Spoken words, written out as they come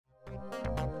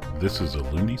This is a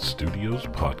Looney Studios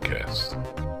podcast.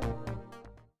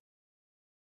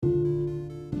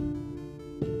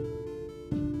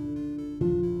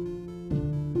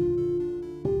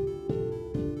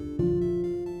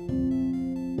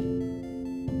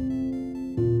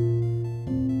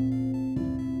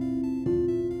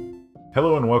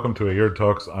 Hello and welcome to Aerde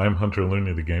Talks. I'm Hunter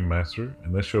Looney, the Game Master,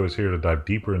 and this show is here to dive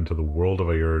deeper into the world of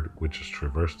Aerde, which is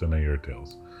traversed in Aerde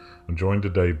Tales. I'm joined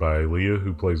today by Leah,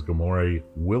 who plays Gamore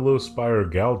Willowspire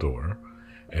Galdor,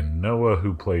 and Noah,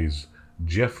 who plays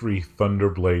Geoffrey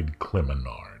Thunderblade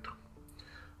Cleminard.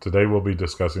 Today we'll be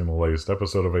discussing the latest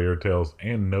episode of Aerde Tales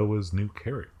and Noah's new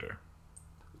character.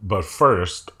 But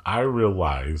first, I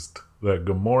realized that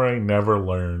Gamore never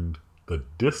learned the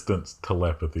distance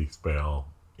telepathy spell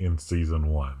in Season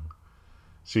 1.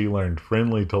 She learned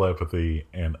friendly telepathy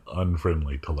and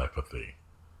unfriendly telepathy,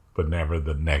 but never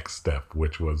the next step,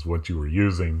 which was what you were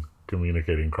using,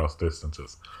 communicating across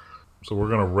distances. So we're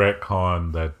going to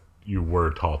retcon that you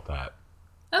were taught that.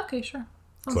 Okay, sure.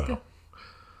 Sounds good.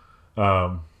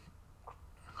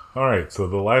 Alright, so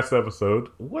the last episode,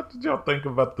 what did y'all think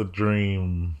about the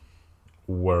dream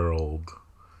world?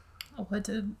 What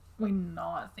did we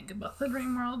not think about the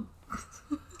dream world?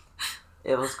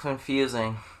 It was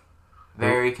confusing.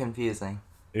 Very confusing.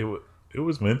 It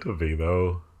was meant to be,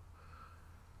 though.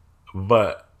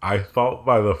 But I thought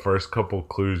by the first couple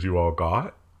clues you all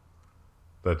got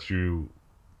that you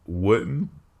wouldn't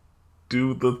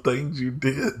do the things you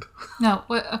did. No,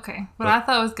 what I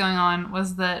thought was going on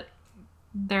was that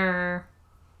that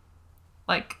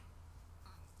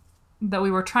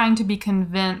we were trying to be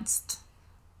convinced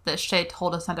that Shay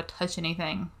told us not to touch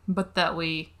anything, but that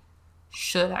we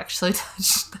should actually touch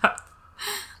stuff.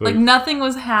 Like, nothing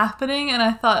was happening, and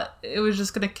I thought it was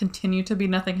just going to continue to be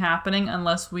nothing happening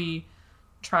unless we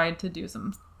tried to do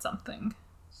something.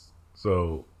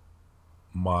 So,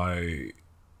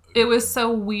 it was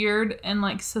so weird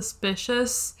and,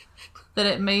 suspicious that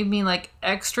it made me,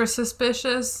 extra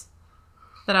suspicious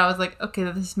that I was like, okay,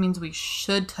 this means we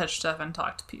should touch stuff and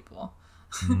talk to people.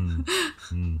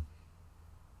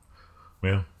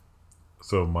 Yeah.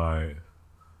 So,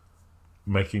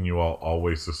 making you all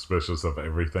always suspicious of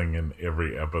everything in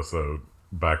every episode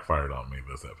backfired on me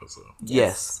this episode.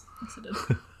 Yes. Yes, it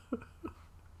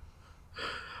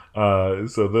did.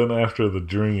 So then after the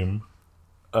dream,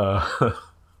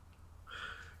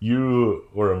 you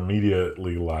were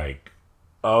immediately like,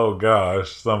 oh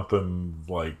gosh, something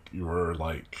you were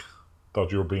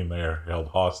thought you were being held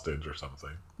hostage or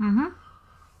something. Mm-hmm.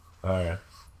 Alright.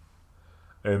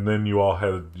 And then you all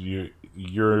had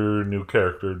your new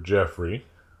character, Geoffrey,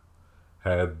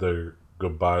 had their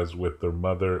goodbyes with their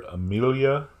mother,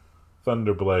 Amelia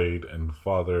Thunderblade, and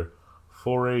father,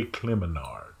 Foray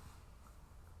Cleminard.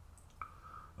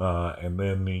 And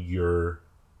then your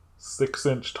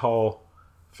 6-inch tall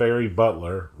fairy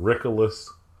butler, Ricolas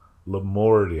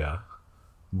Lamorda,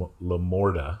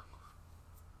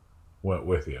 went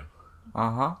with you.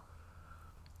 Uh-huh.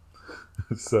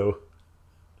 So,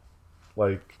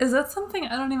 is that something,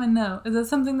 I don't even know, is that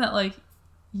something that,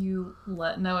 you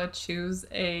let Noah choose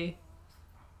a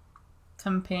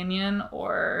companion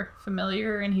or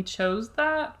familiar and he chose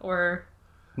that, or?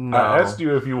 No. I asked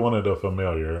you if you wanted a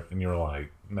familiar, and you were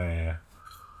like, nah.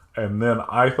 And then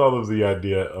I thought of the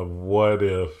idea of what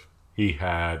if he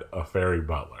had a fairy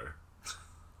butler.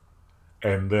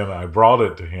 And then I brought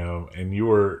it to him, and you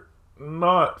were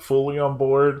not fully on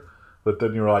board, but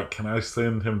then you were like, can I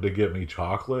send him to get me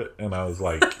chocolate? And I was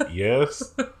like,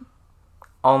 yes.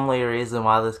 Only reason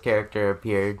why this character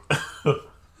appeared.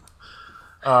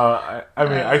 I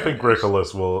think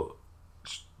Ricolas will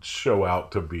show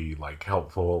out to be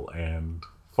helpful and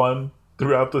fun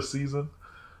throughout the season.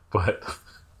 But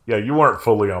yeah, you weren't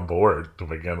fully on board to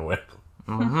begin with.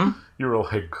 Mm-hmm. You were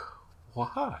like,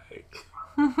 why?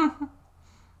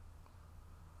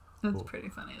 That's pretty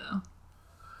funny, though.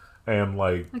 And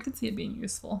I could see it being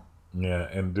useful. Yeah,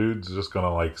 and dude's just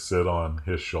gonna sit on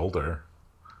his shoulder,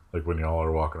 when y'all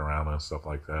are walking around and stuff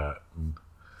like that, and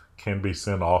can be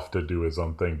sent off to do his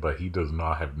own thing, but he does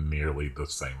not have nearly the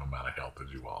same amount of health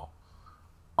as you all,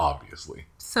 obviously.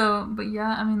 So, but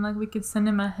yeah, we could send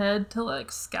him ahead to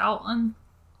scout on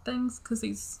things because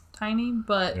he's tiny,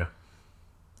 but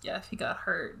yeah, if he got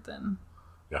hurt, then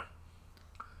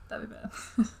that'd be bad.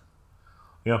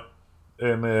 Yeah,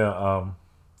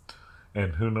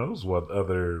 and who knows what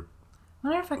other... I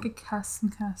wonder if I could cast some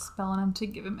kind of spell on him to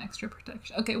give him extra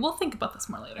protection. Okay, we'll think about this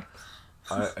more later.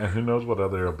 And who knows what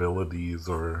other abilities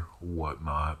or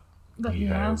whatnot he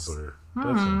has or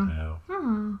doesn't have.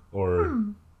 Or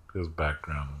his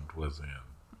background was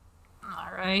in.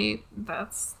 Alright,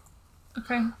 that's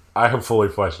Okay. I have fully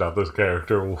fleshed out this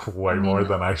character way more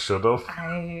than I should have.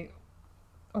 I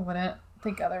wouldn't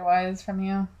think otherwise from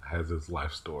you. Has his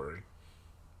life story.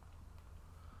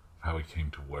 How he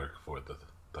came to work for the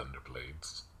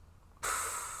Thunderblades.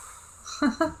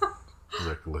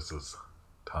 Rickless's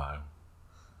time.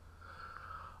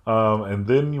 And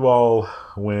then you all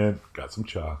got some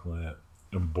chocolate,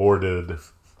 and boarded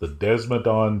the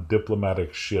Desmodon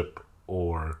Diplomatic Ship,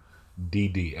 or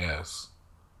DDS,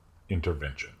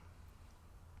 Intervention,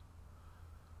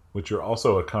 which you're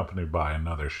also accompanied by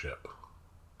another ship.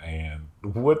 And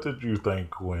what did you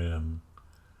think when,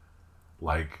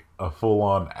 like, a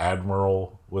full-on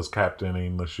admiral was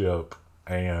captaining the ship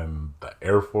and the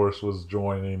Air Force was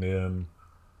joining in?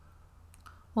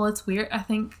 Well, it's weird. I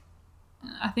think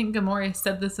Gamori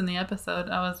said this in the episode.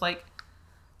 I was like,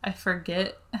 I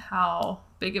forget how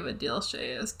big of a deal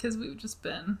Shay is because we've just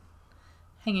been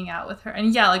hanging out with her.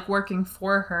 And yeah, like working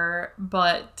for her,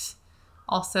 but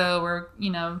also we're,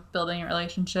 building a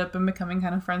relationship and becoming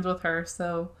kind of friends with her.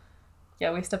 So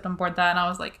yeah, we stepped on board that and I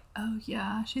was like, oh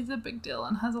yeah, she's a big deal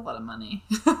and has a lot of money.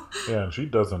 Yeah, and she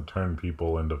doesn't turn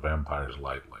people into vampires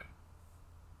lightly.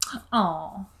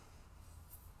 Oh.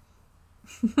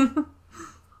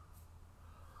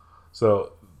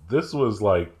 So this was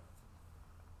like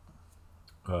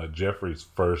Geoffrey's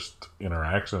first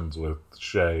interactions with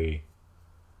Shay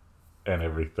and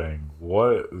everything.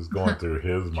 What is going through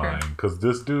his mind? Because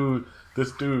this dude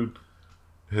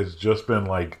has just been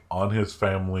like on his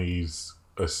family's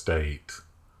estate,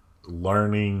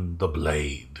 learning the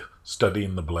blade,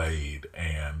 studying the blade,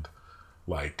 and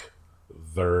like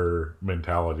their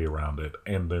mentality around it,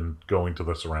 and then going to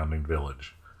the surrounding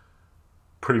village.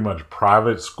 Pretty much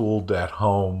private schooled at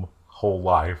home, whole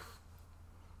life,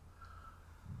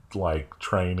 like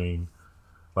training.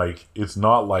 Like it's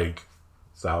not like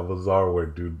Salazar where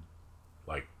dude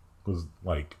like was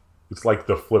like, it's like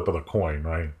the flip of the coin,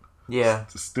 right? Yeah.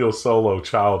 It's still solo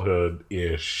childhood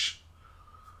ish,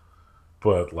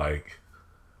 but like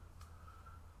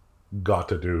got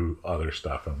to do other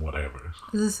stuff and whatever.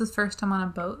 Is this his first time on a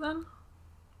boat then?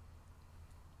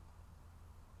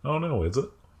 Oh no, is it?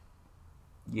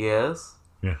 Yes.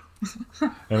 Yeah.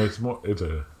 And it's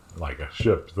like a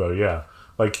ship, so yeah.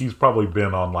 Like he's probably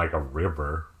been on like a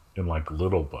river in like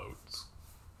little boats.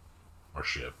 Or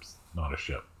ships. Not a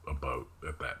ship, a boat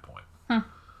at that point.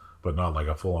 But not like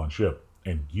a full on ship.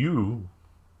 And you,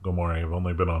 Gamora, have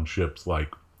only been on ships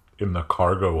like in the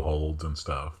cargo holds and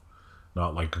stuff.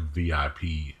 Not like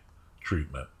VIP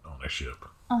treatment on a ship.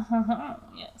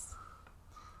 Yes.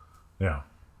 Yeah.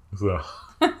 So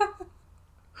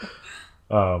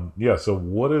yeah, so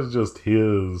what is just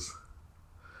his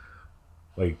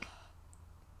like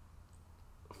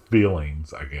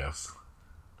feelings, I guess?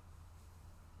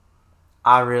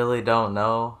 I really don't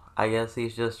know. I guess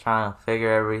he's just trying to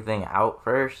figure everything out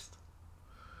first.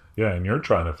 Yeah, and you're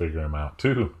trying to figure him out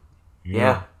too.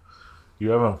 Yeah.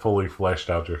 You haven't fully fleshed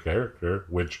out your character,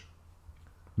 which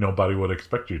nobody would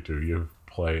expect you to. You've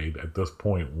played, at this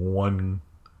point, one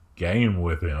game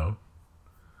with him.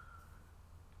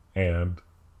 And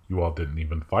you all didn't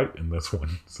even fight in this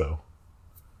one, so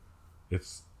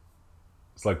it's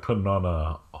like putting on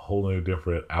a whole new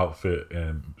different outfit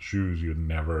and shoes you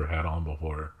never had on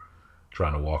before,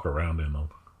 trying to walk around in them.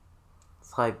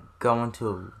 It's like going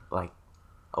to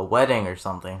a wedding or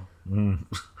something.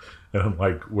 And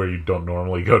like where you don't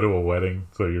normally go to a wedding,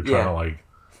 so you're trying to like,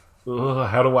 ugh,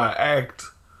 how do I act?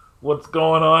 What's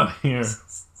going on here?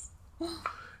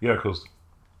 Yeah, because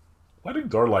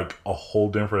weddings are like a whole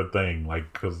different thing.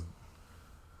 Like, because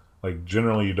like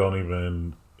generally you don't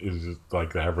even, it's just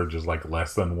like the average is like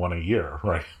less than one a year,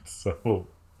 right? So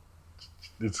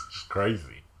it's just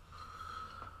crazy.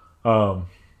 All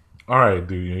right,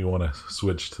 do you want to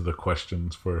switch to the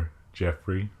questions for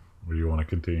Geoffrey, or you want to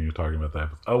continue talking about that?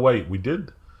 Oh wait, we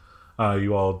did.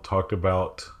 You all talked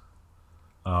about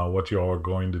what you all are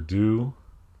going to do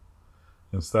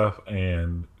and stuff,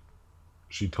 and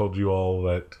she told you all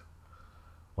that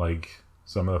like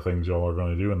some of the things y'all are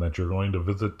going to do, and that you're going to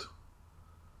visit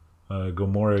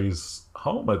Gamore's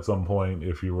home at some point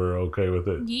if you were okay with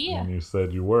it. Yeah. And you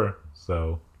said you were,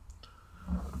 so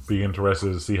be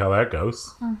interested to see how that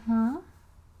goes.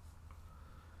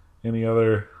 Any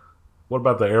other? What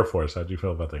about the Air Force? How'd you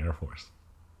feel about the Air Force?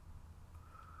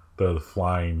 The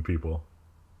flying people.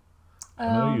 I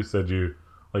know you said you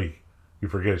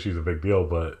forget she's a big deal,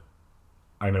 but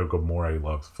I know Gamora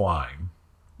loves flying.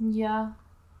 Yeah.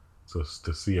 So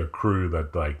to see a crew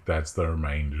that that's their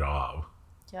main job.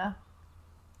 Yeah.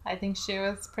 I think she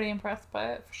was pretty impressed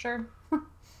by it for sure.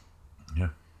 Yeah.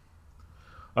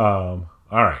 All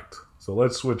right. So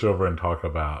let's switch over and talk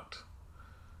about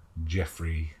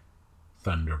Geoffrey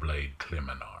Thunderblade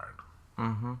Cleminard.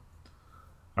 Mm-hmm.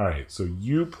 Alright, so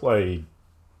you played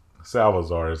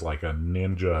Salazar as like a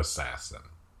ninja assassin.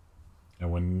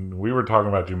 And when we were talking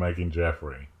about you making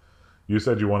Geoffrey, you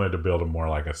said you wanted to build him more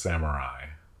like a samurai.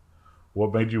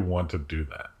 What made you want to do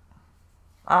that?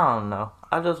 I don't know.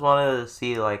 I just wanted to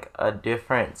see like a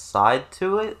different side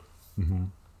to it. Mm-hmm.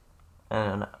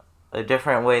 And a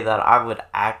different way that I would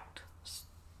act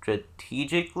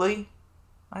strategically,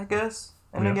 I guess,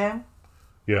 in the game.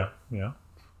 Yeah.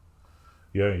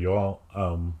 Y'all,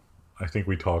 I think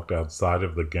we talked outside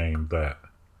of the game that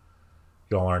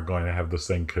y'all aren't going to have the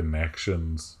same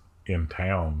connections in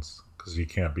towns because you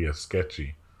can't be as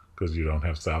sketchy because you don't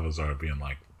have Salazar being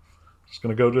like, just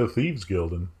going to go to the Thieves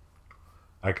Guild and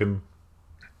I can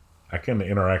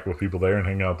interact with people there and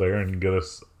hang out there and get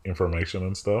us information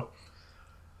and stuff.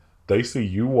 They see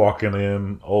you walking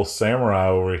in, old samurai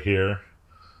over here,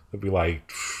 they'd be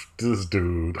like, this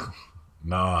dude,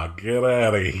 nah, get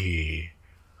out of here.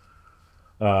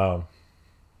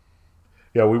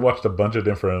 Yeah, we watched a bunch of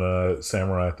different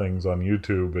samurai things on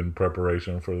YouTube in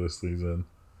preparation for this season.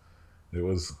 It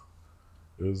was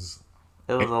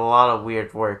a lot of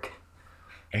weird work.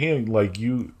 And like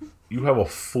you have a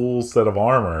full set of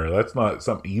armor. That's not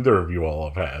something either of you all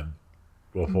have had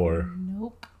before.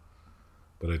 Nope.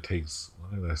 But it takes,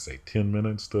 what did I say, 10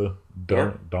 minutes to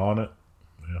don it?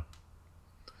 Yeah.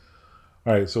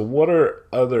 Alright, so what are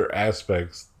other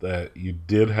aspects that you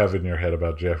did have in your head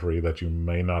about Geoffrey that you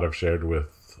may not have shared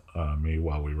with me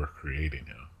while we were creating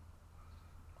him?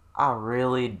 I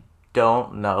really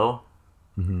don't know.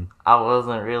 Mm-hmm. I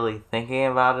wasn't really thinking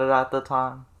about it at the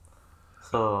time.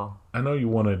 So I know you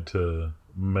wanted to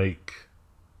make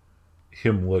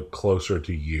him look closer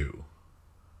to you.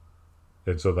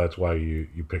 And so that's why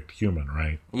you picked human,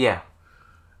 right? Yeah.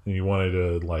 And you wanted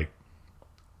to, like,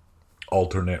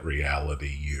 alternate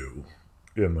reality you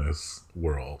in this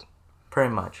world. Pretty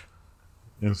much.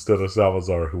 Instead of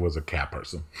Salazar, who was a cat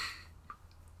person.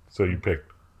 So you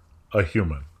picked a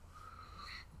human.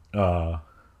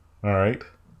 Alright.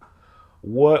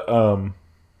 What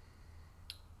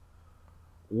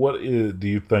do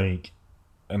you think,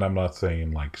 and I'm not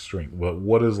saying like strength, but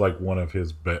what is like one of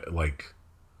his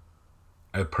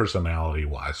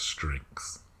personality-wise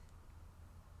strengths?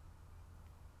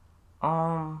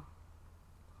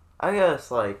 I guess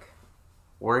like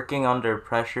working under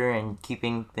pressure and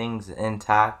keeping things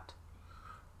intact.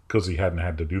 Because he hadn't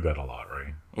had to do that a lot,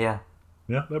 right? Yeah.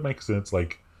 Yeah, that makes sense.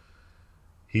 Like,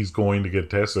 he's going to get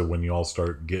tested when you all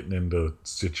start getting into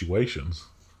situations.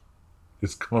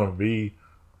 It's going to be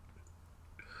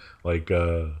like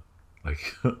a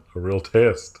real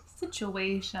test.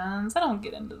 Situations. I don't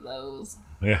get into those.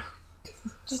 Yeah.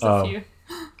 Just a few.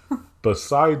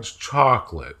 Besides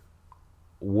chocolate,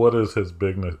 what is his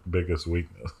biggest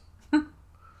weakness?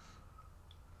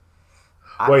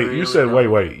 Wait,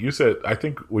 you said, I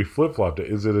think we flip-flopped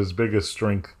it. Is it his biggest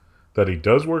strength that he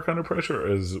does work under pressure, or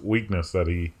his weakness that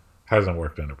he hasn't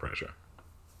worked under pressure?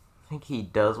 I think he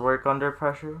does work under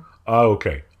pressure. Oh,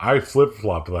 okay. I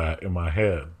flip-flopped that in my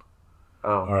head.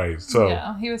 Oh. Alright, so...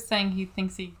 Yeah, he was saying he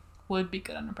thinks he would be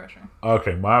good under pressure.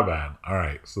 Okay, my bad.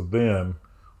 Alright, so then,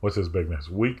 what's his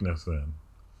biggest weakness then?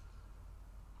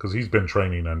 Because he's been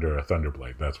training under a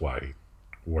Thunderblade. That's why he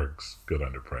works good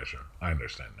under pressure. I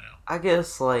understand now. I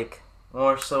guess, like,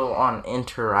 more so on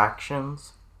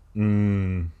interactions.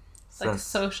 Like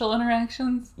social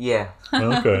interactions? Yeah.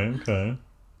 Okay.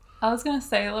 I was going to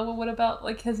say, what about,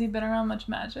 like, has he been around much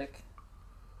magic?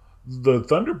 The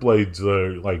Thunderblades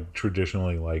are, like,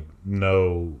 traditionally, like,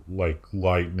 no, like,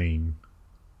 lightning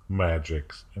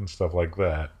magics and stuff like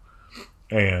that.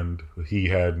 And he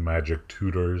had magic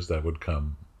tutors that would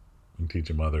come and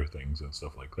teach him other things and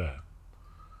stuff like that.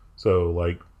 So,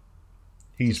 like,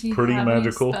 he's pretty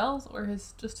magical. Any spells, or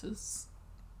just his...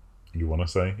 You want to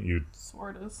say?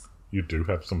 Sword is. You do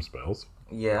have some spells.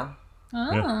 Yeah.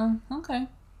 Oh, yeah. Okay.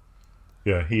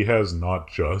 Yeah, he has not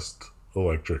just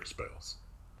electric spells.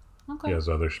 Okay. He has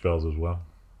other spells as well.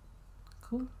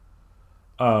 Cool.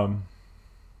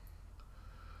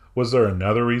 Was there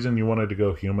another reason you wanted to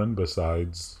go human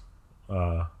besides,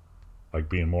 like,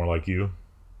 being more like you?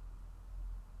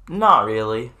 Not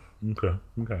really. Okay.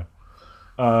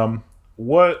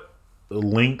 What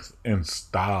length and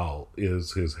style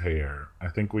is his hair? I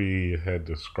think we had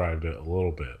described it a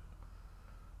little bit.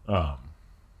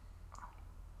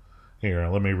 Here,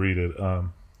 let me read it.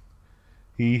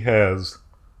 He has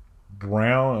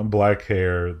brown and black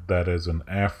hair that is an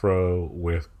afro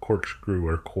with corkscrew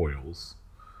or coils.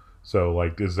 So,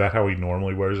 like, is that how he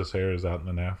normally wears his hair? Is that in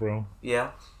an afro?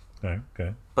 Yeah.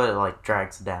 Okay. But it, like,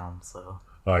 drags down, so...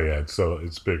 Oh yeah,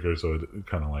 it's bigger, so it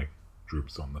kind of like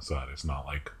droops on the side. It's not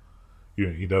like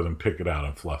he doesn't pick it out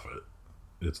and fluff it.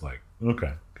 It's like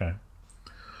okay.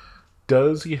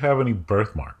 Does he have any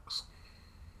birthmarks?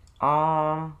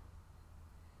 Not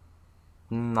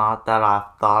that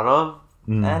I've thought of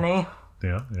any.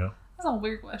 Yeah. That's a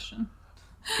weird question.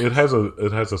 It has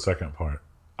a second part.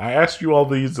 I asked you all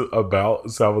these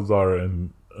about Salazar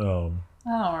and I don't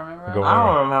remember. Go I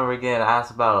don't remember getting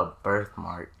asked about a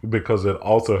birthmark. because it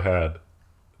also had.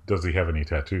 Does he have any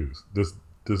tattoos? This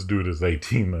dude is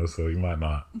 18 though, so he might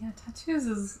not. Yeah, tattoos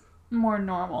is more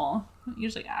normal. I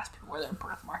usually ask people where their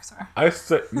birthmarks are. I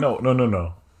said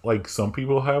no. Like some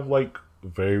people have like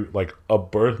very like a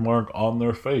birthmark on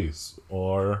their face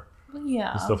or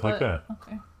Yeah, stuff like that.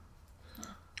 Okay.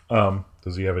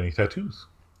 Does he have any tattoos?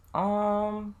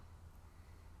 No.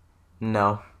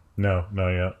 No, not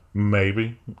yet.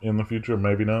 Maybe in the future,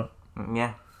 maybe not.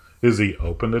 Yeah. Is he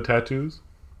open to tattoos?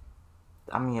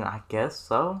 I mean, I guess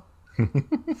so.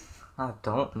 I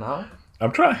don't know.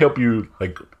 I'm trying to help you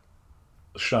like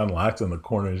shine lights in the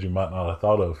corners you might not have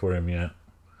thought of for him yet.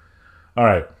 All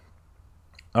right.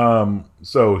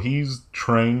 So he's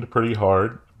trained pretty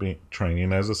hard,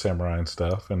 training as a samurai and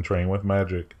stuff, and training with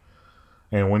magic.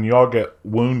 And when y'all get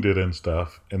wounded and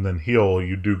stuff, and then heal,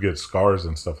 you do get scars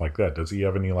and stuff like that. Does he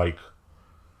have any like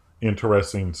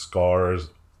interesting scars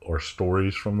or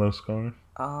stories from those scars?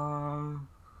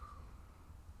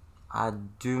 I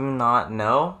do not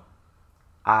know.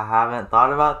 I haven't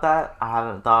thought about that. I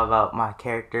haven't thought about my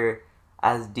character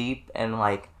as deep and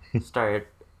like started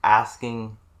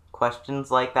asking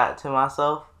questions like that to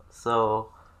myself. So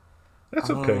That's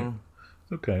okay.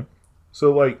 Okay.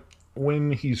 So like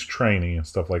when he's training and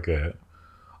stuff like that,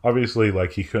 obviously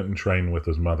like he couldn't train with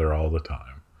his mother all the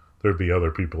time. There'd be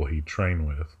other people he'd train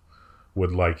with.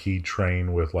 Would like he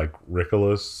train with like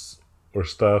Ricolas or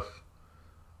stuff?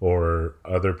 Or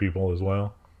other people as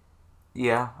well?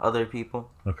 Yeah, other people.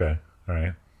 Okay,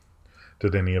 alright.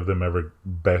 Did any of them ever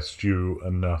best you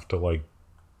enough to like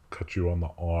cut you on the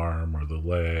arm or the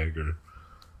leg or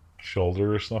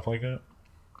shoulder or stuff like that?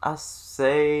 I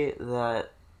say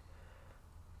that...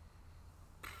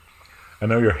 I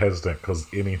know you're hesitant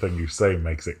because anything you say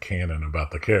makes it canon about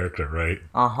the character, right?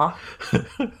 Uh-huh.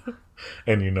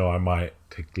 And you know I might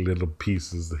take little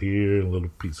pieces here, little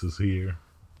pieces here.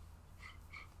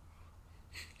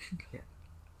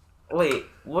 Wait,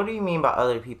 what do you mean by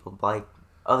other people? Like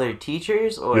other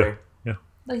teachers or? Yeah.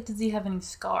 Like, does he have any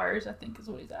scars? I think is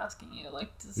what he's asking you.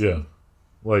 Like, does Yeah. he...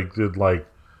 Like, did like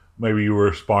maybe you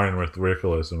were sparring with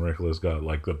Ricolas and Ricolas got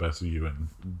like the best of you and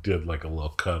did like a little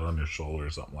cut on your shoulder or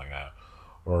something like that,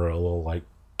 or a little like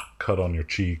cut on your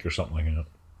cheek or something like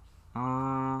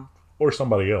that. Or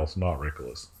somebody else, not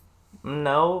Ricolas.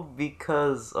 No,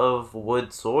 because of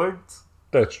wood swords.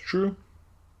 That's true.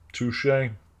 Touche.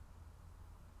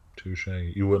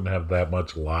 You wouldn't have that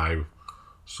much live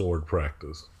sword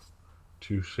practice.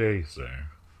 Touche, sir.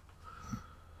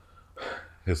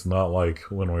 It's not like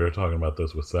when we were talking about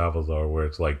this with Salazar, where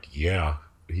it's like, yeah,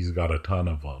 he's got a ton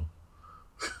of them.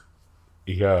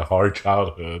 He had a hard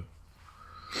childhood.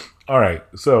 All right,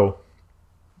 so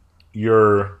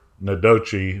your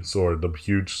Nadochi sword, the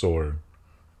huge sword,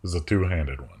 is a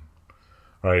two-handed one.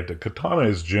 All right, the katana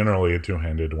is generally a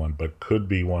two-handed one, but could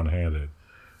be one-handed.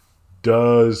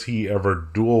 Does he ever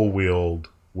dual wield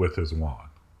with his wand?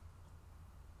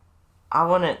 I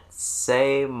wouldn't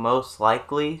say most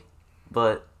likely,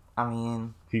 but I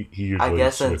mean, He usually I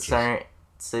guess switches. in certain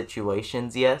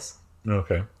situations, yes.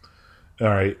 Okay. All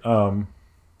right.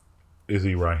 Is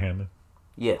he right-handed?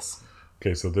 Yes.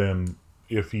 Okay, so then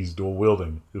if he's dual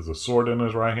wielding, is the sword in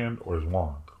his right hand or his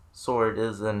wand? Sword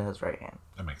is in his right hand.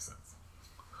 That makes sense.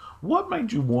 What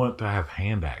made you want to have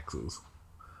hand axes?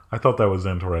 I thought that was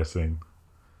interesting.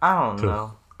 I don't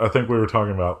know. I think we were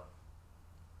talking about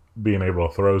being able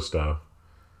to throw stuff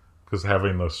because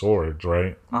having the swords,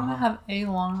 right? I want to have a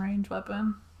long range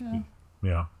weapon. Yeah.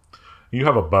 Yeah. You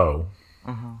have a bow.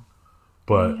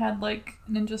 But we had like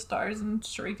ninja stars and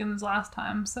shurikens last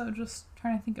time, so just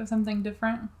trying to think of something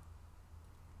different.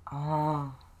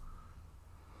 I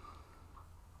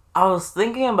was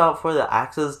thinking about for the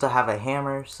axes to have a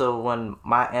hammer, so when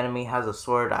my enemy has a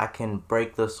sword, I can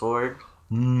break the sword.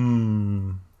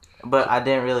 But I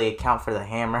didn't really account for the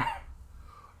hammer.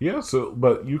 Yeah,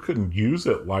 but you couldn't use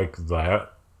it like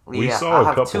that. We Yeah, saw I a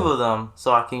have couple. two of them,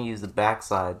 so I can use the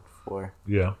backside for...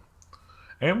 Yeah.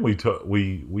 And we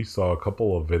saw a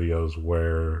couple of videos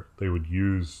where they would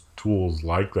use tools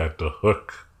like that to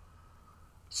hook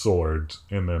swords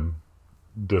and then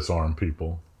disarm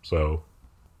people. So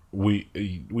we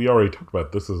already talked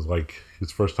about this is like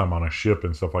his first time on a ship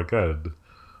and stuff like that.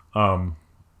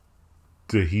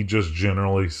 did he just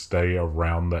generally stay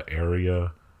around the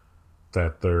area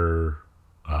that their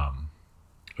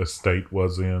estate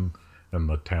was in and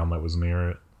the town that was near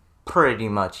it? Pretty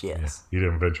much, yes. Yeah, he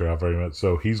didn't venture out very much.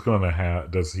 So he's going to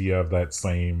have... Does he have that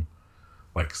same,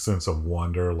 like, sense of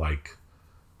wonder? Like,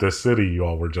 the city you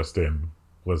all were just in,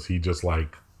 was he just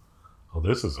like, oh,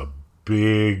 this is a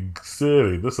big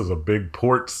city. This is a big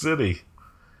port city.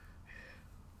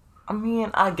 I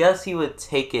mean, I guess he would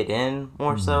take it in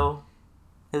more so,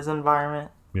 his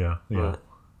environment. Yeah. But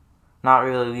not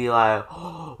really be like,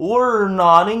 oh, we're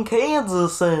not in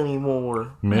Kansas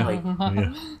anymore. Yeah. Like,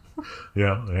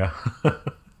 Yeah.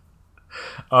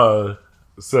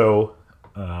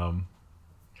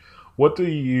 What do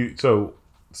you... So,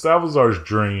 Salvazar's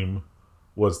dream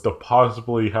was to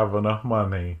possibly have enough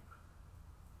money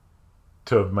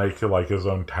to make, like, his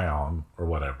own town or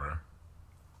whatever.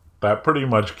 That pretty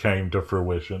much came to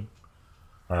fruition.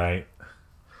 Alright?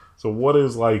 So what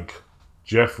is, like,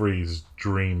 Geoffrey's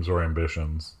dreams or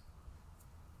ambitions?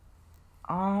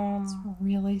 It's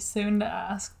really soon to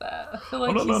ask that. I feel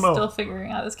like no, he's no. still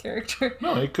figuring out his character.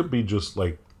 No, it could be just,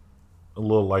 like, a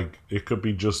little, like, it could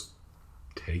be just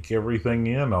take everything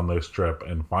in on this trip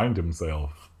and find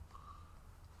himself.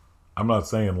 I'm not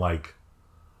saying, like,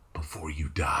 before you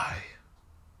die,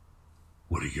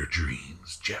 what are your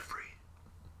dreams, Geoffrey?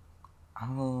 I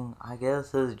mean, I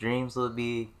guess his dreams would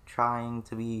be trying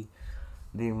to be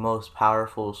the most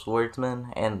powerful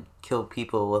swordsman and kill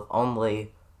people with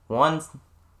only one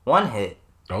hit.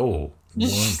 Oh.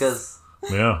 Because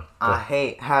Yeah. I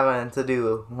hate having to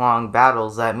do long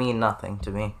battles that mean nothing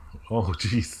to me. Oh,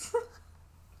 jeez.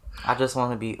 I just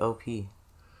want to be OP.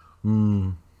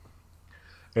 And,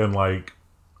 like,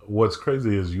 what's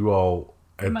crazy is you all...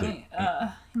 You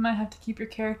might have to keep your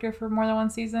character for more than one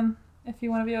season if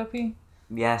you want to be OP.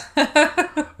 Yeah.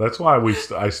 That's why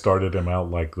I started him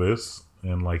out like this,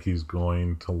 and like he's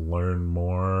going to learn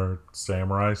more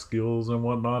samurai skills and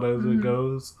whatnot as it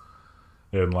goes.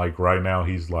 And like right now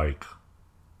he's like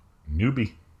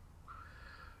newbie.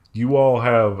 You all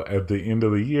have at the end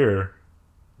of the year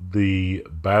the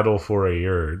Battle for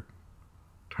Aerde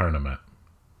tournament.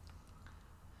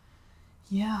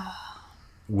 Yeah.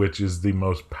 Which is the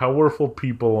most powerful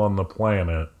people on the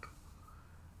planet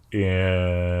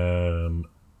in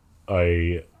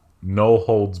a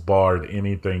no-holds-barred,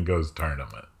 anything-goes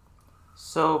tournament.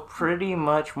 So, pretty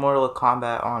much Mortal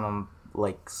Kombat on a,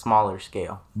 like, smaller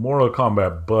scale. Mortal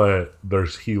Kombat, but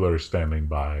there's healers standing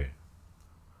by.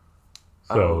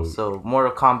 So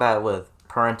Mortal Kombat with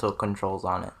parental controls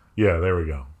on it. Yeah, there we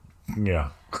go.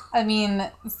 Yeah. I mean,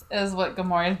 is what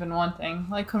Gamorre's been wanting.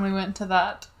 Like, when we went to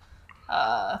that...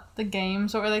 the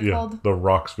games, what were they called? The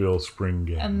Roxville Spring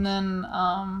Games. And then,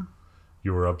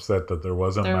 you were upset that there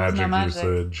wasn't no magic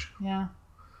usage. Yeah.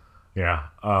 Yeah.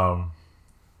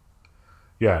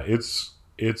 Yeah,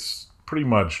 it's pretty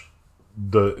much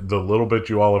the little bit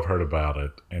you all have heard about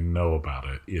it and know about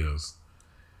it is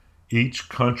each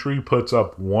country puts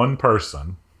up one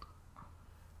person,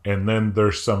 and then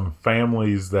there's some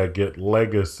families that get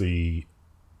legacy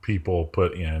people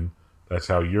put in. That's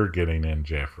how you're getting in,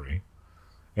 Geoffrey.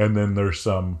 And then there's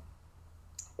some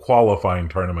qualifying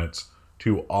tournaments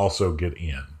to also get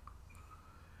in.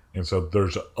 And so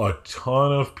there's a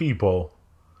ton of people,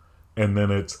 and then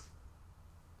it's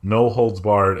no holds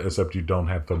barred except you don't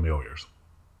have familiars.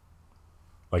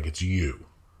 Like it's you.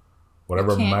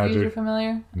 Whatever you can't magic. Use your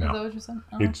familiar? No. Is that what you're saying?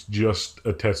 Oh. It's just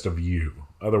a test of you.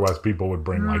 Otherwise people would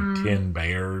bring like 10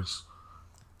 bears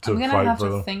to fight for them. I'm going to have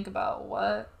to think about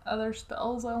what other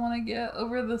spells I want to get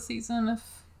over the season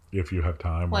if you have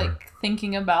time. Like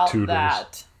thinking about tutors.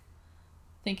 that.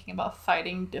 Thinking about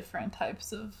fighting different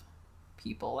types of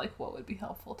people. Like what would be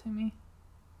helpful to me.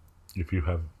 If you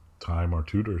have time or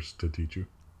tutors to teach you.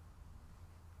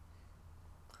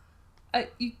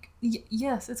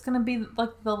 Yes, it's going to be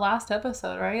like the last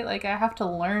episode, right? Like I have to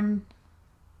learn.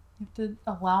 You have to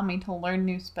allow me to learn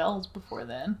new spells before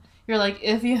then. You're like,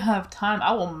 if you have time,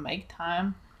 I will make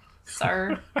time,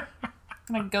 sir. I'm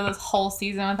going to go this whole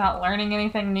season without learning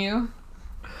anything new.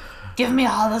 Give me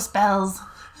all the spells.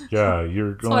 Yeah,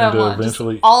 you're going to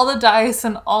eventually... Just all the dice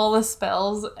and all the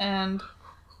spells, and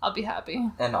I'll be happy.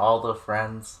 And all the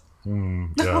friends.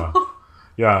 Yeah.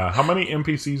 Yeah, how many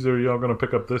NPCs are y'all going to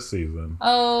pick up this season?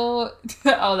 Oh,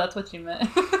 that's what you meant.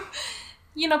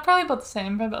 Probably about the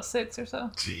same. Probably about 6 or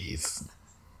so. Jeez.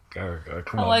 Gotta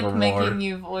come I up like with making more.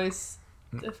 you voice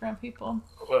different people.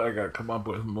 Well, I gotta come up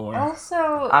with more.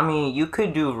 Also, I mean, you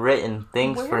could do written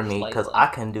things for where's me because Layla? I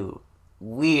can do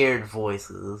weird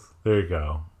voices. There you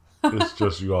go. It's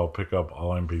just you all pick up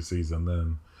all NPCs and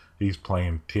then he's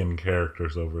playing 10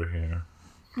 characters over here.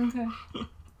 okay.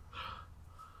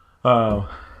 All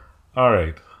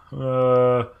right.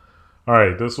 All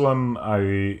right. This one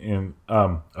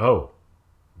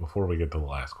before we get to the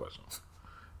last question,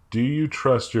 do you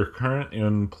trust your current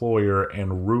employer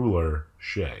and ruler,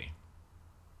 Shay?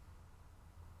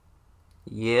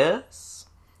 Yes?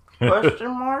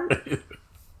 Question mark?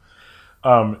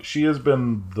 She has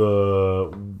been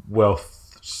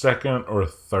second or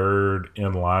third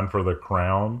in line for the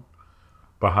crown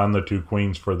behind the two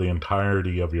queens for the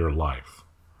entirety of your life.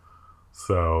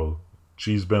 So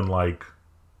she's been like,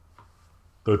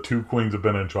 the two queens have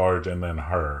been in charge and then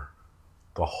her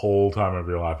the whole time of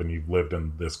your life, and you've lived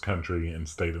in this country and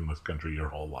stayed in this country your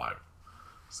whole life.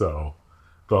 So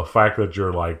the fact that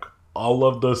you're like, all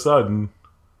of the sudden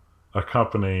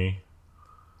accompany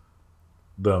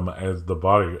them as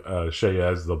the Shay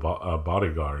as the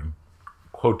bodyguard,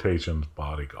 quotations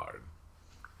bodyguard.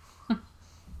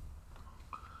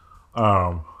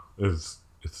 It's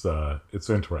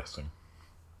interesting,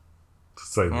 to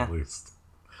say the least.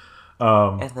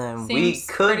 And then we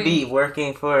could be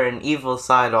working for an evil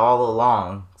side all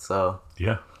along, so...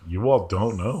 Yeah, you all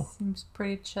don't know. Seems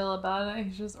pretty chill about it.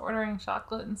 He's just ordering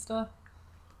chocolate and stuff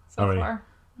far.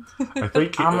 I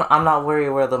think... I'm not worried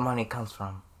where the money comes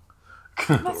from.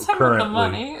 That's not the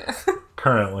money.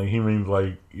 Currently, he means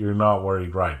like you're not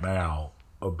worried right now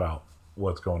about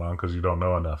what's going on because you don't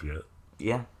know enough yet.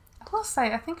 Yeah. I will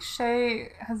say, I think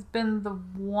Shay has been the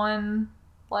one,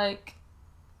 like,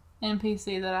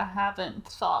 NPC that I haven't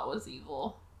thought was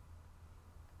evil.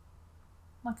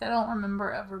 Like, I don't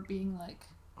remember ever being like...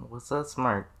 What's that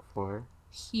smirk for?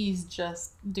 He's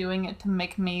just doing it to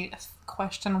make me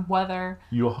question whether...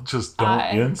 You all just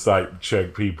don't insight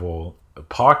check people.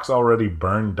 Pox already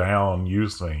burned down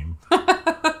Useem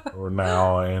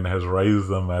now and has raised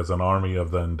them as an army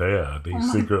of the undead.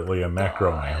 He's secretly a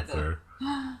necromancer.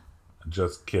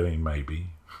 Just kidding, maybe.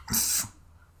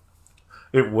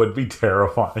 It would be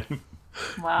terrifying.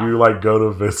 Wow. You like go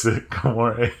to visit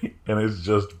Gamore and it's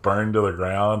just burned to the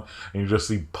ground, and you just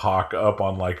see Pock up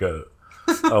on like a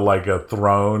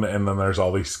throne, and then there's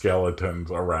all these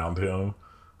skeletons around him.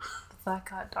 That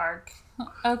got dark.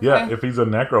 Okay. Yeah, if he's a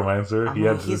necromancer,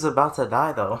 he's about to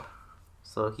die though,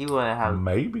 so he wouldn't have.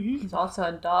 Maybe he's also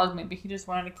a dog. Maybe he just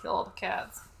wanted to kill all the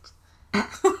cats.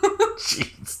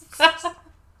 Jeez.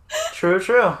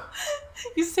 True.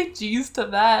 You say "jeez" to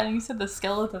that, and you said the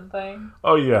skeleton thing.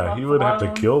 Oh yeah, he would have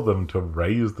to kill them to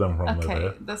raise them from the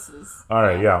dead. This is all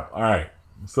right. Yeah, all right.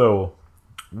 So,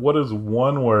 what is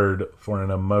one word for an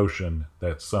emotion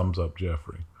that sums up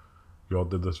Geoffrey? Y'all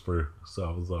did this for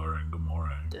Salazar and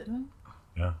Gamora. Did we?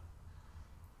 Yeah.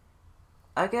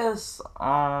 I guess,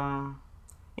 you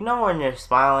know when you're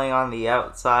smiling on the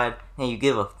outside and you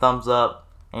give a thumbs up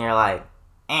and you're like,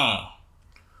 eh.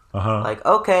 Uh-huh. Like,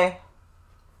 okay.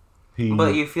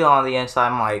 But you feel on the inside,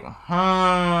 I'm like,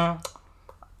 I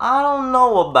don't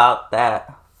know about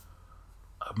that.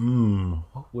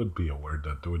 What would be a word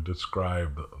that would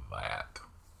describe that?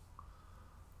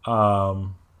 I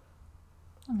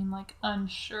mean, like,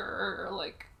 unsure, or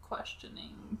like,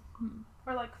 questioning,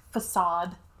 or like,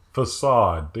 facade.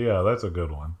 Facade, yeah, that's a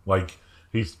good one. Like,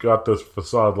 he's got this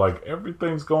facade, like,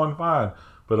 everything's going fine,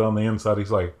 but on the inside,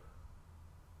 he's like,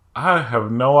 I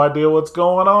have no idea what's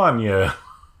going on yet.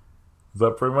 Is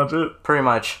that pretty much it? Pretty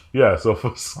much. Yeah, so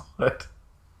facade.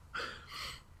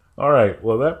 All right,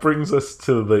 well, that brings us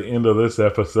to the end of this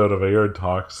episode of Aerde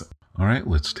Talks. All right,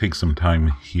 let's take some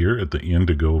time here at the end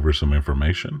to go over some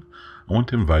information. I want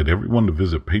to invite everyone to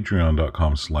visit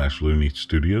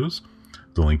patreon.com/LooneyStudios.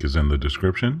 The link is in the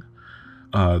description.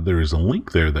 There is a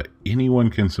link there that anyone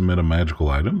can submit a magical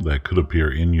item that could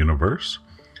appear in-universe.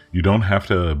 You don't have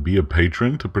to be a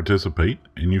patron to participate,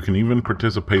 and you can even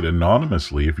participate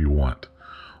anonymously if you want.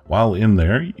 While in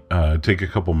there, take a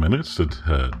couple minutes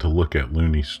to look at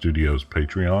Looney Studios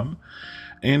Patreon.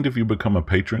 And if you become a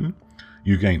patron,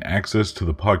 you gain access to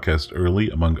the podcast early,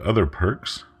 among other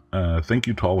perks. Thank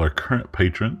you to all our current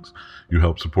patrons. You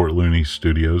help support Looney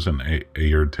Studios and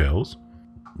Aerde Tales.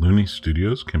 Looney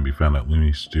Studios can be found at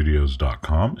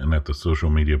looneystudios.com and at the social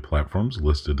media platforms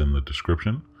listed in the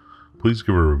description. Please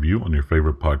give a review on your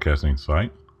favorite podcasting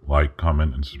site, like,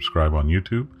 comment, and subscribe on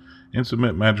YouTube, and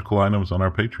submit magical items on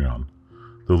our Patreon.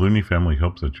 The Looney family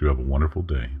hopes that you have a wonderful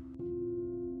day.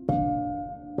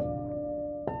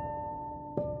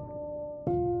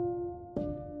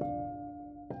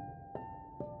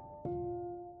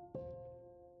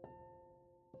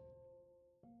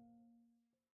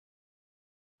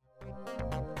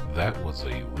 That was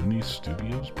a Looney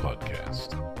Studios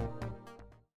podcast.